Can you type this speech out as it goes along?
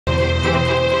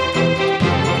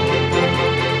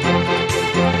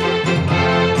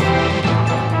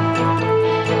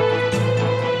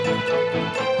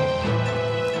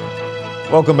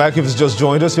Welcome back. If you've just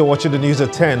joined us, you're watching the news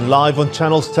at 10 live on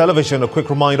Channels Television. A quick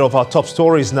reminder of our top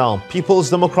stories now. People's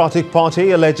Democratic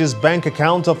Party alleges bank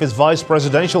account of its vice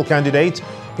presidential candidate,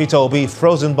 Pt.2,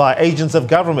 frozen by agents of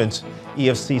government.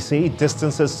 EFCC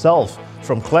distances self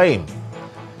from claim.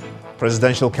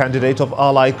 Presidential candidate of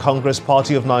Allied Congress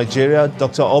Party of Nigeria,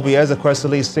 Dr. Obi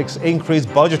Ezekwesili, seeks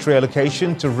increased budgetary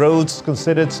allocation to roads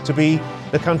considered to be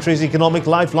the country's economic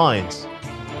lifelines.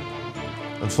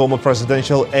 And former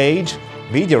presidential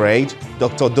media aide,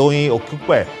 Dr. Doyin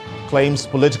Okukwe, claims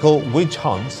political witch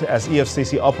hunt as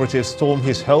EFCC operatives storm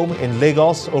his home in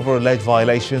Lagos over alleged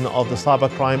violation of the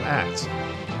Cybercrime Act.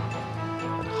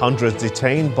 And hundreds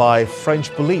detained by French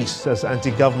police as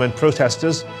anti-government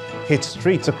protesters hit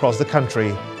streets across the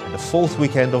country in the fourth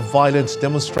weekend of violent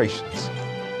demonstrations.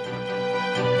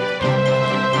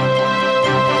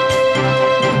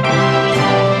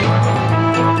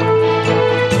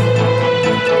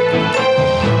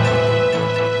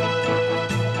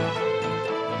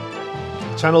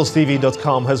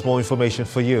 ChannelsTV.com has more information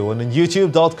for you, and on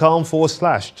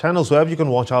YouTube.com/ChannelsWeb you can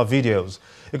watch our videos.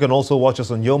 You can also watch us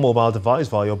on your mobile device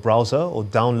via your browser or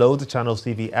download the Channels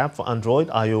TV app for Android,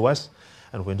 iOS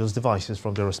and Windows devices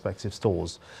from their respective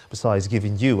stores. Besides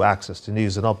giving you access to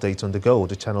news and updates on the go,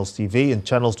 the Channels TV and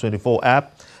Channels 24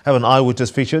 app have an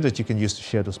eyewitness feature that you can use to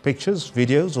share those pictures,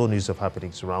 videos or news of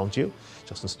happenings around you.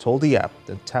 Just install the app,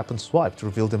 then tap and swipe to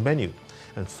reveal the menu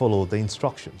and follow the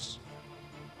instructions.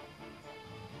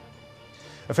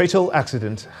 A fatal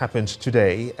accident happened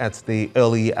today at the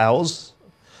early hours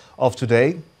of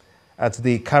today at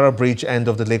the Kara Bridge end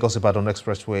of the Lagos-Ibadan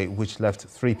Expressway, which left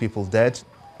 3 people dead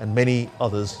and many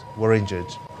others were injured.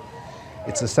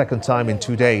 It's the second time in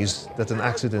 2 days that an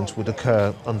accident would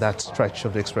occur on that stretch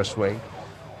of the expressway,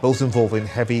 both involving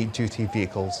heavy-duty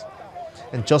vehicles.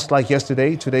 And just like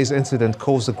yesterday, today's incident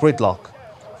caused a gridlock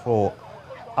for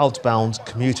outbound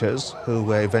commuters who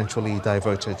were eventually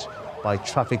diverted by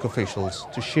traffic officials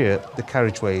to share the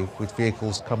carriageway with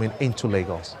vehicles coming into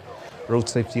Lagos. Road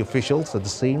safety officials at the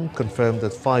scene confirmed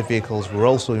that 5 vehicles were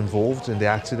also involved in the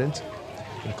accident,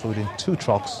 including 2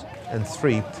 trucks and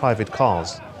 3 private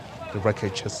cars. The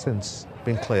wreckage has since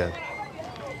been cleared.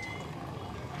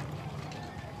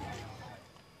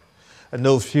 And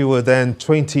no fewer than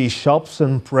 20 shops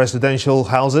and residential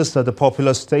houses at the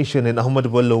popular station in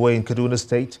Ahmadu in Kaduna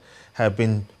State have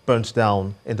been burnt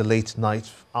down in the late night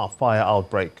fire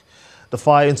outbreak. The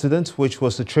fire incident, which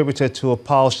was attributed to a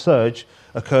power surge,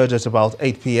 occurred at about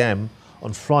 8 p.m.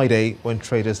 on Friday when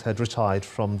traders had retired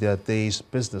from their day's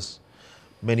business.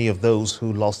 Many of those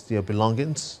who lost their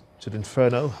belongings to the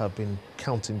inferno have been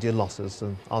counting their losses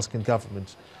and asking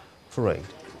government for aid.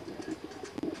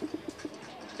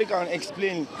 I can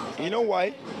explain. You know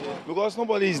why? Because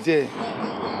nobody is there.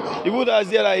 The people that is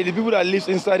there are the people that live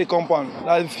inside the compound. There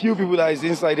are few people that is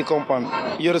inside the compound.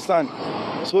 You understand?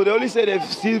 So they only say they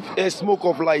see a smoke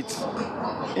of lights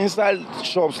inside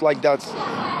shops like that.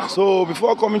 So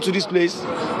before coming to this place,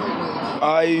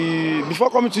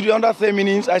 before coming to the under 10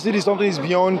 minutes, I see that something is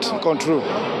beyond control.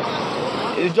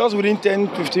 It's just within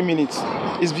 10-15 minutes.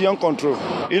 It's beyond control.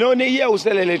 You know, here we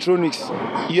sell electronics.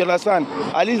 You understand?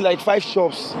 At least like 5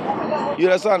 shops. You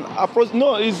understand?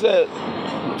 No, it's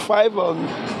 5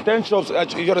 10 shops.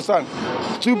 You understand?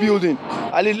 2 buildings.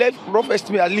 I left rough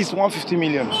estimate at least 150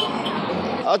 million.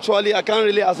 Actually, I can't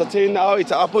really ascertain how it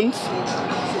happened,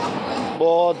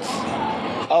 but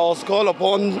I was called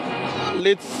upon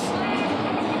late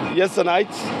yesterday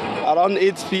night around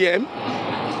 8 p.m.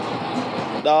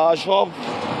 The shop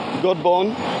got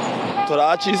burned to the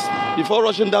arches. Before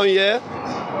rushing down here,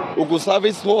 we could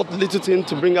salvage small little thing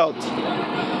to bring out.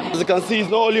 As you can see, it's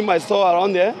not only my store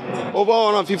around there, over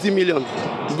 150 million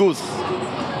goods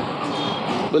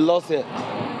we lost here.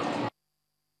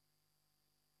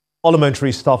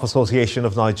 Parliamentary Staff Association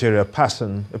of Nigeria,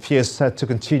 PASAN, appears set to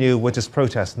continue with its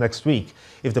protest next week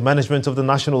if the management of the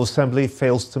National Assembly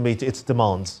fails to meet its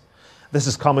demands. This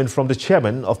is coming from the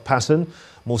chairman of PASAN,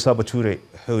 Musa Bature,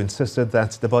 who insisted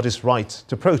that the body's right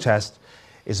to protest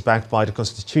is backed by the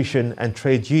Constitution and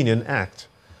Trade Union Act.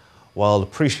 While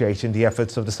appreciating the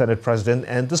efforts of the Senate President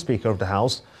and the Speaker of the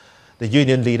House, the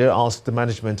union leader asked the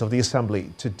management of the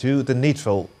Assembly to do the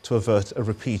needful to avert a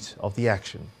repeat of the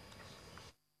action.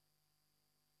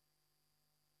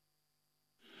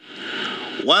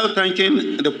 While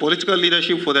thanking the political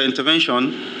leadership for their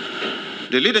intervention,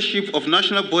 the leadership of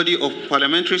National Body of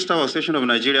Parliamentary Staff Association of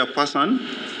Nigeria, PASAN,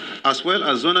 as well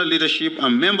as zonal leadership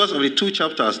and members of the 2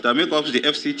 chapters that make up the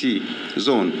FCT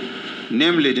zone,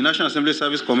 namely the National Assembly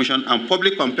Service Commission and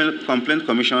Public Complaint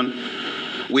Commission,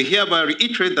 we hereby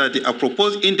reiterate that the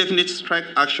proposed indefinite strike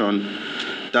action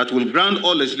that will grant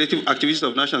all legislative activities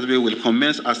of National Assembly will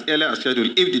commence as early as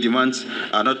scheduled if the demands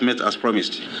are not met as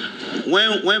promised.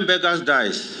 When beggars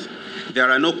dies, there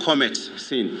are no comets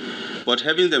seen, but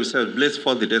heavens themselves blaze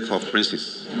forth the death of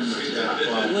princes.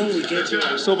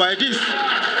 So by this,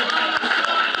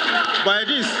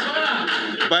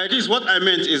 what I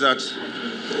meant is that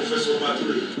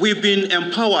we've been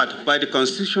empowered by the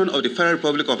Constitution of the Federal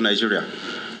Republic of Nigeria,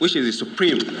 which is the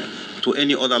supreme to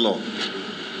any other law.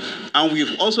 And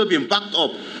we've also been backed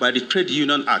up by the Trade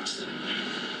Union Act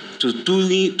to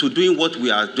doing what we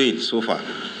are doing so far.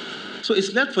 So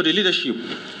it's left for the leadership.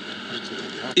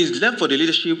 It's left for the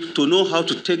leadership to know how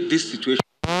to take this situation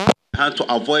and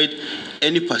to avoid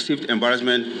any perceived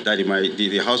embarrassment that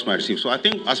the House might receive. So I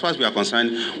think as far as we are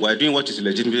concerned, we are doing what is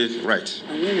legitimate right.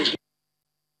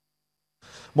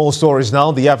 More stories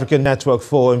now. The African Network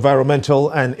for Environmental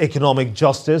and Economic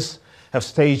Justice have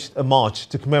staged a march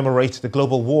to commemorate the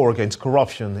global war against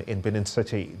corruption in Benin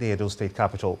City, the Edo State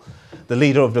capital. The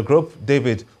leader of the group,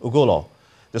 David Ugolo,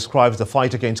 describes the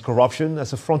fight against corruption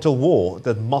as a frontal war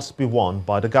that must be won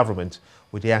by the government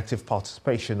with the active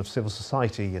participation of civil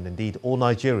society and indeed all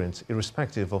Nigerians,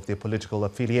 irrespective of their political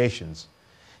affiliations.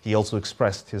 He also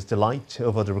expressed his delight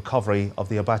over the recovery of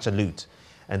the Abacha loot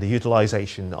and the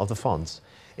utilization of the funds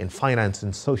in finance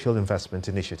and social investment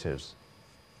initiatives.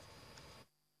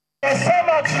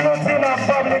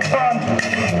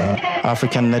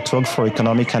 African Network for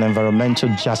Economic and Environmental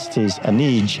Justice,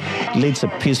 ANEJ, leads a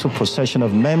peaceful procession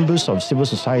of members of civil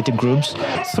society groups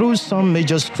through some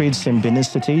major streets in Benin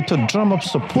City to drum up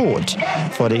support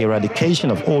for the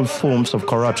eradication of all forms of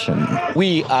corruption.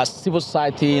 We as civil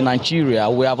society in Nigeria,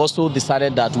 we have also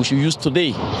decided that we should use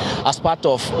today as part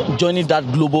of joining that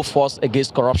global force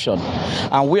against corruption.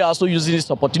 And we are also using this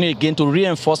opportunity again to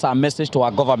reinforce our message to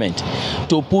our government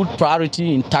to put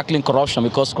priority in tackling corruption,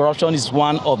 because corruption is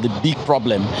one of the big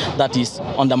problems that is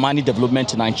undermining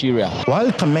development in Nigeria.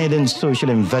 While commending social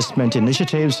investment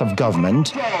initiatives of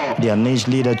government, the ANEJ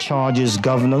leader charges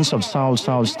governors of South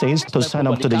states to sign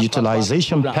up to the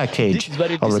utilization package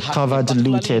of recovered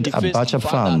looted Abacha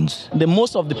funds. The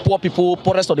most of the poor people,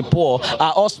 poorest of the poor,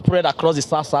 are all spread across the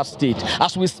South state.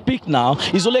 As we speak now,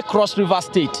 it's only Cross River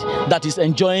State that is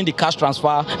enjoying the cash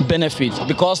transfer benefit,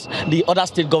 because the other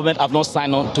state government have not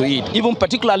signed on to it. Even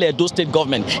particularly Edo State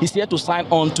government is here to sign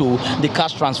on to the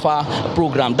cash transfer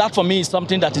program. That for me is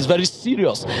something that is very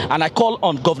serious, and I call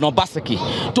on Governor Baseki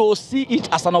to see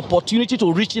it as an opportunity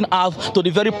to reaching out to the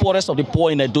very poorest of the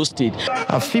poor in Edo State.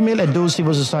 A female Edo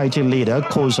civil society leader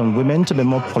calls on women to be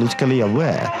more politically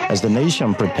aware as the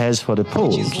nation prepares for the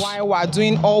polls. Which is why we are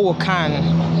doing all we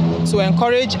can to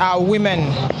encourage our women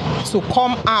to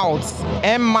come out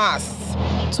en masse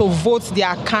to vote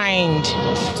their kind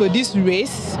to this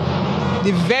race,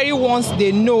 the very ones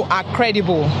they know are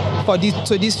credible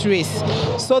to this race,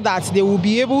 so that they will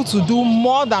be able to do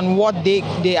more than what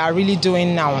they are really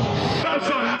doing now.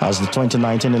 As the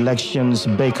 2019 elections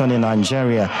beckon in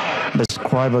Nigeria, the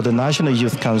scribe of the National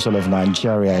Youth Council of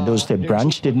Nigeria, Edo State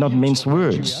branch, did not mince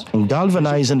words in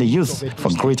galvanizing the youth for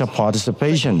greater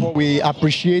participation. We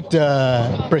appreciate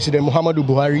President Muhammadu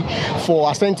Buhari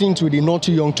for assenting to the Not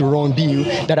Too Young to Run bill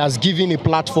that has given a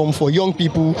platform for young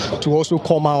people to also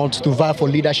come out to vie for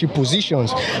leadership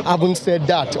positions. Having said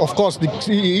that, of course,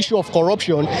 the issue of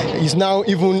corruption is now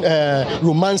even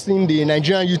romancing the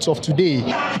Nigerian youth of today.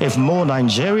 If more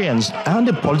Nigerians and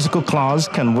the political class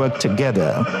can work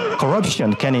together,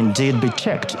 corruption can indeed be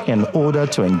checked in order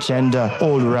to engender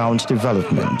all-round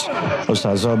development.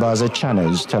 Osazobaze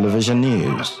Channels Television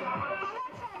News.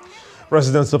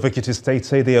 Residents of Ekiti State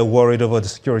say they are worried over the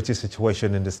security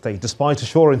situation in the state, despite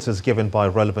assurances given by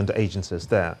relevant agencies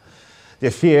there.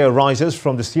 Their fear arises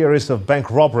from the series of bank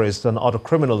robberies and other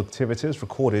criminal activities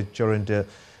recorded during the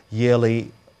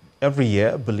every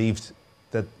year,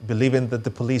 believing that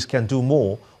the police can do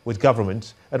more with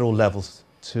government at all levels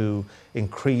to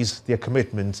increase their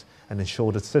commitment and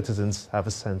ensure that citizens have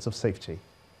a sense of safety.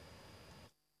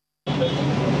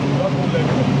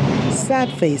 Sad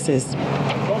faces.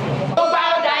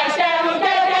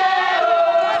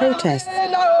 Protests.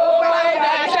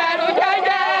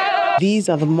 These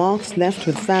are the marks left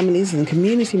with families and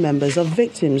community members of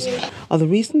victims of the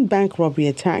recent bank robbery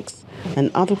attacks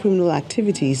and other criminal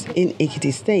activities in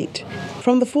Ekiti State.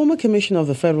 From the former commissioner of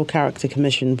the Federal Character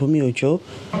Commission, Bumi Ojo,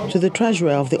 to the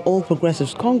treasurer of the All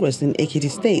Progressives Congress in Ekiti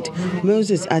State,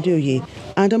 Moses Adeoye,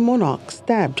 and a monarch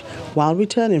stabbed while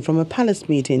returning from a palace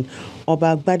meeting,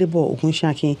 Oba Gbadebo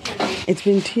Ogunshaki, it's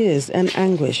been tears and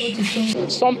anguish.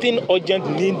 Something urgent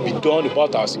needs to be done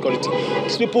about our security.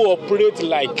 These people operate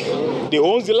like they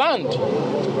own the land.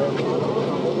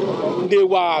 They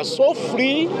were so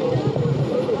free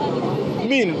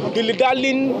mean,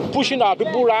 dilly-dallying, pushing our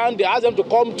people around. They ask them to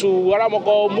come to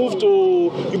Waramoko, move to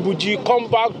Ibuji,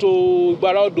 come back to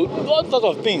Ibarodo, all sorts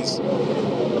of things.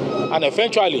 And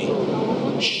eventually,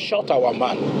 shot our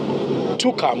man,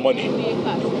 took our money.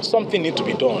 Something needs to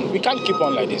be done. We can't keep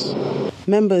on like this.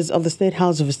 Members of the State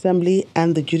House of Assembly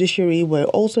and the judiciary were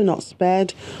also not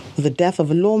spared with the death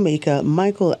of a lawmaker,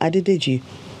 Michael Adedeji,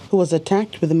 who was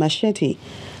attacked with a machete,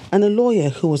 and a lawyer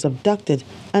who was abducted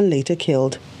and later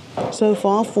killed. So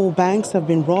far, 4 banks have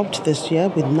been robbed this year,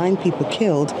 with 9 people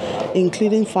killed,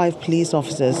 including 5 police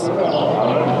officers.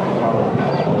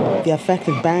 The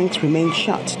affected banks remain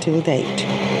shut till date.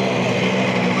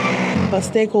 But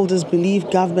stakeholders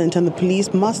believe government and the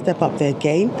police must step up their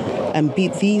game and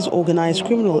beat these organized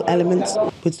criminal elements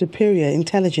with superior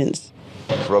intelligence.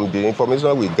 From the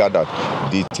information we gathered,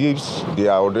 the thieves, they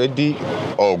are already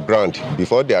on ground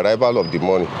before the arrival of the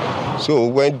money. So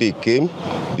when they came,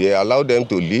 they allowed them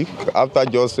to leave. After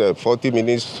just 40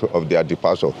 minutes of their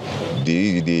departure,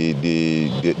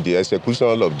 the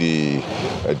execution of the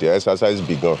exercise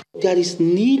began. There is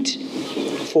need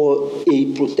for a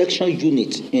protection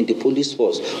unit in the police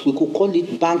force. We could call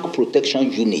it bank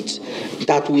protection unit,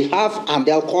 that we have an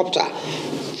helicopter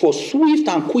for swift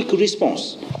and quick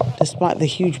response. Despite the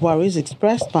huge worries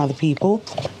expressed by the people,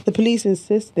 the police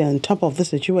insist they're on top of the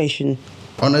situation.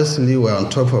 Honestly, we're on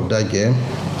top of that game.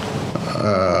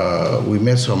 We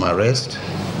made some arrests.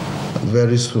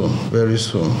 Very soon,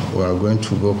 we are going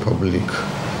to go public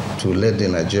to let the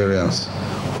Nigerians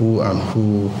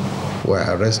who were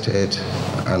arrested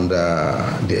and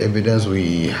the evidence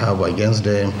we have against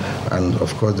them, and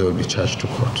of course they will be charged to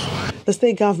court. The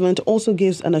state government also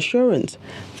gives an assurance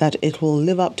that it will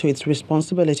live up to its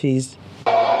responsibilities.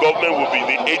 Government will be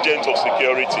the agent of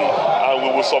security, and we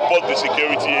will support the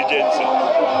security agency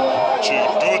to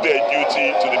do their duty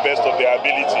to the best of their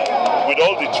ability with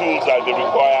all the tools that they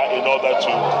require in order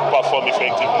to perform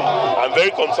effectively. I'm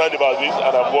very concerned about this,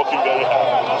 and I'm working very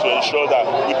hard to ensure that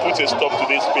we put a stop to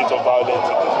this spate of violence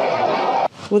in this country.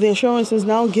 With the assurances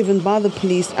now given by the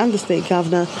police and the state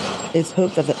governor, it's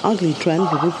hoped that the ugly trend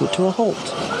will be put to a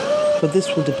halt. But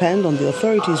this will depend on the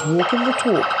authorities walking the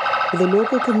talk, with the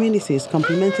local communities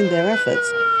complementing their efforts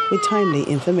with timely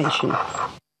information.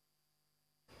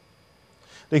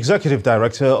 The Executive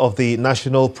Director of the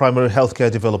National Primary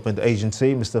Healthcare Development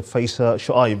Agency, Mr. Faisal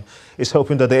Shoaib, is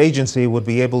hoping that the agency would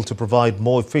be able to provide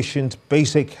more efficient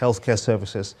basic healthcare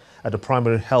services at the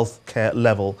primary healthcare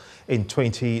level in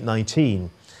 2019,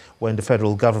 when the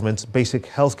federal government's Basic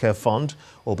Healthcare Fund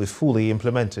will be fully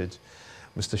implemented.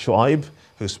 Mr. Shoaib,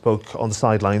 who spoke on the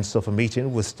sidelines of a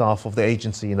meeting with staff of the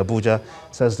agency in Abuja,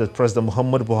 says that President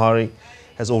Muhammadu Buhari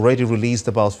has already released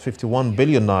about 51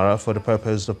 billion naira for the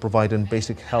purpose of providing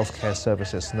basic healthcare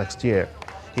services next year.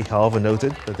 He, however,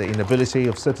 noted that the inability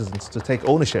of citizens to take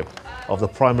ownership of the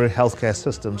primary healthcare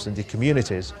systems in the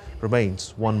communities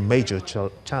remains one major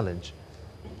challenge.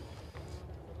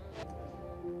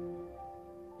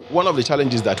 One of the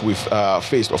challenges that we've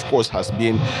faced, of course, has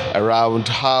been around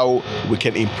how we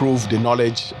can improve the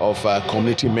knowledge of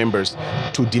community members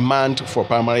to demand for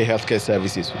primary healthcare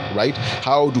services, right?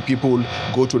 How do people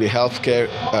go to the healthcare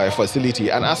facility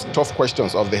and ask tough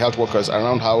questions of the health workers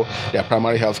around how their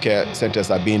primary healthcare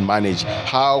centers are being managed?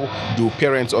 How do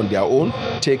parents on their own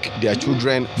take their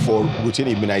children for routine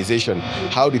immunization?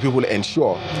 How do people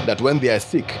ensure that when they are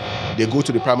sick, they go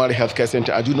to the primary healthcare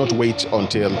center and do not wait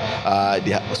until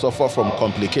they suffer from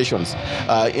complications?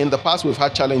 In the past, we've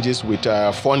had challenges with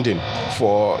funding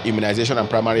for immunization and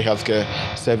primary healthcare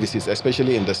services,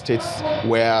 especially in the states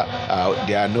where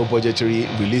there are no budgetary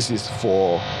releases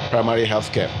for primary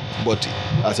healthcare. But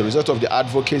as a result of the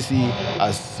advocacy,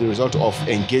 as a result of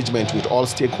engagement with all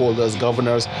stakeholders,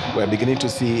 governors, we're beginning to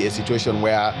see a situation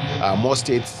where more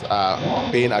states are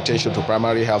paying attention to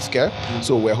primary healthcare.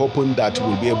 So we're hoping that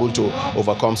we'll be able to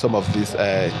overcome some of these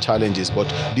challenges.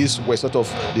 But these were sort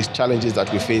of these challenges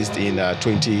that we faced in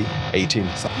 2018.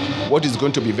 What is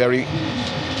going to be very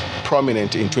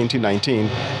prominent in 2019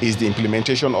 is the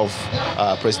implementation of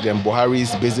President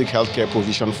Buhari's Basic Healthcare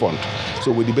Provision Fund.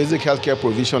 So with the Basic Healthcare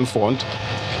Provision Fund,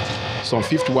 some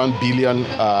 51 billion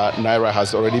naira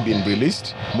has already been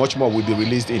released. Much more will be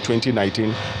released in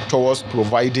 2019 towards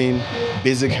providing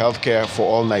basic healthcare for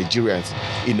all Nigerians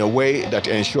in a way that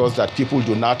ensures that people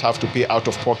do not have to pay out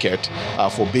of pocket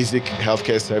for basic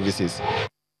healthcare services.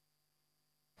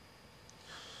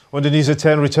 When the news at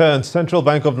 10 returns, Central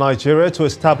Bank of Nigeria to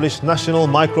establish National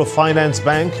Microfinance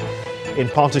Bank in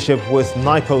partnership with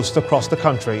NIPOST across the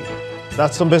country.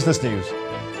 That's some business news.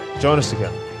 Join us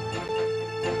again.